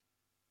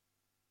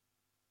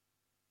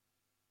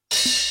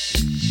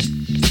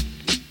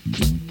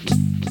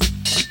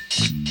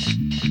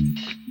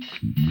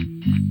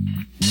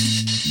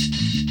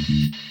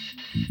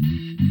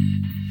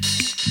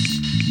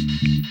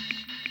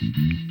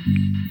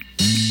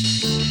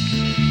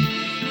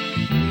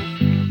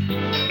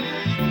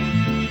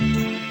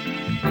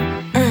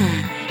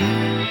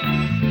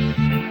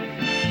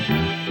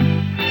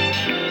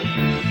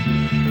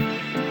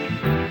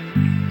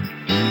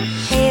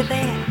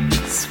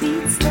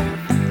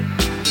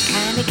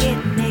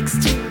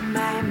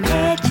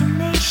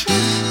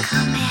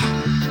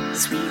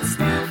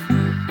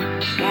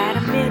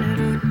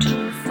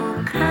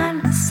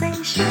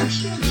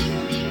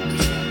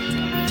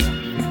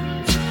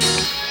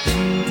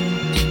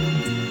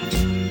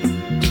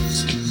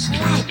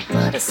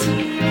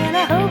sweet, and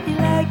I hope you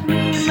like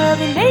me.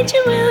 Mother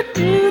Nature will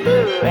do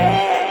the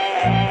rest.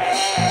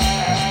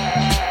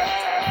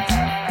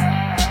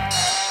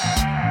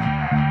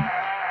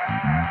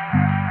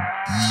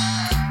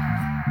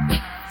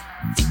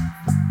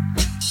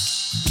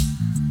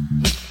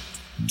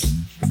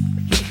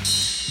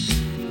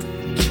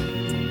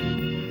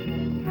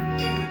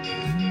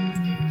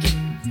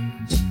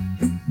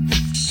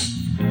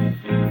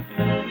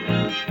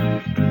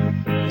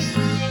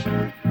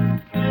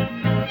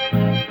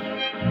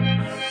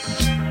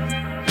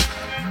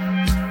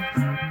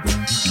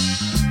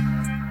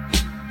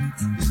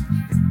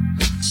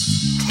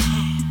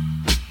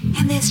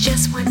 And there's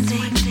just one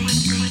thing,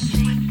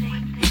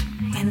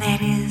 and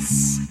that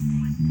is,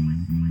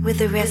 with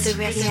the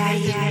recipe I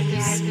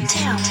use,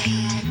 tell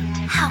me,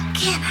 how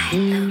can I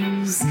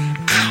lose?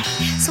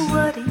 So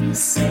what do you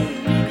say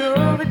we go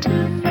over to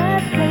my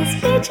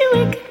place? Bet you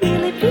it could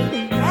really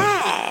be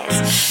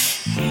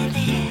nice. Hey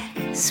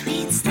there,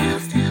 sweet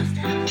stuff.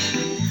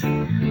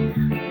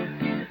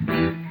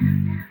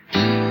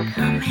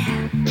 Come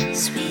here,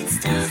 sweet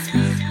stuff.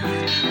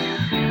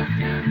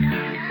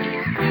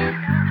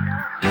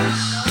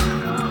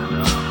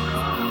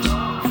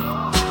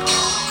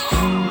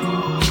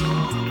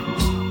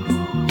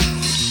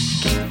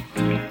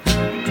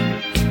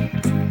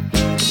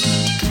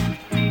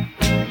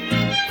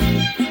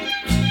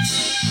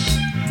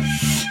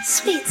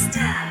 Sweet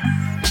stuff,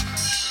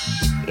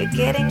 you're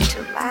getting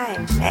to my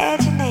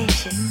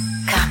imagination.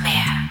 Come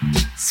here,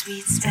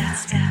 sweet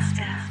stuff.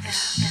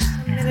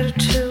 A minute or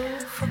two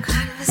for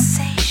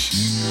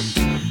conversation.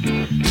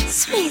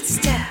 Sweet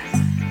stuff.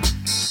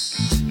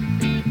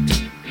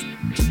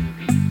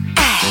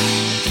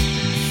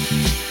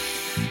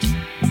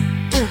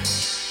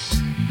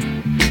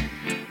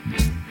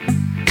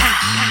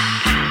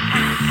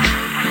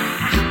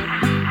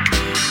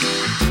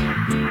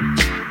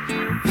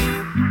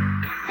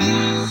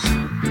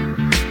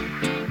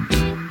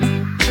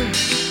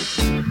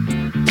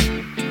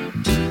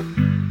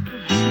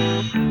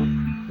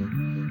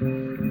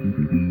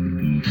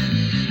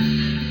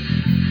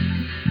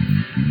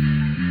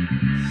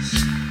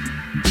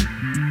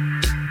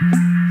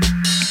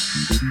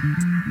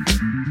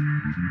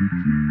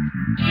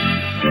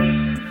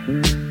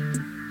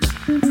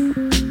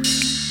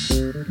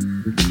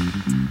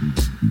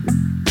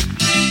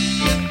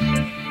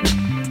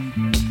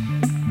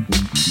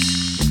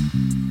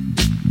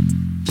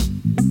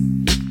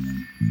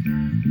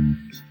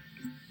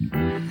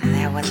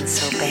 That wasn't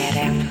so bad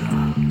after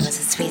all, was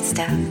it, sweet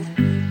stuff?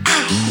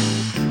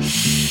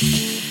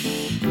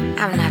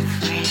 I'm not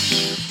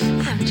fresh,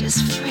 I'm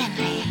just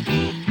friendly.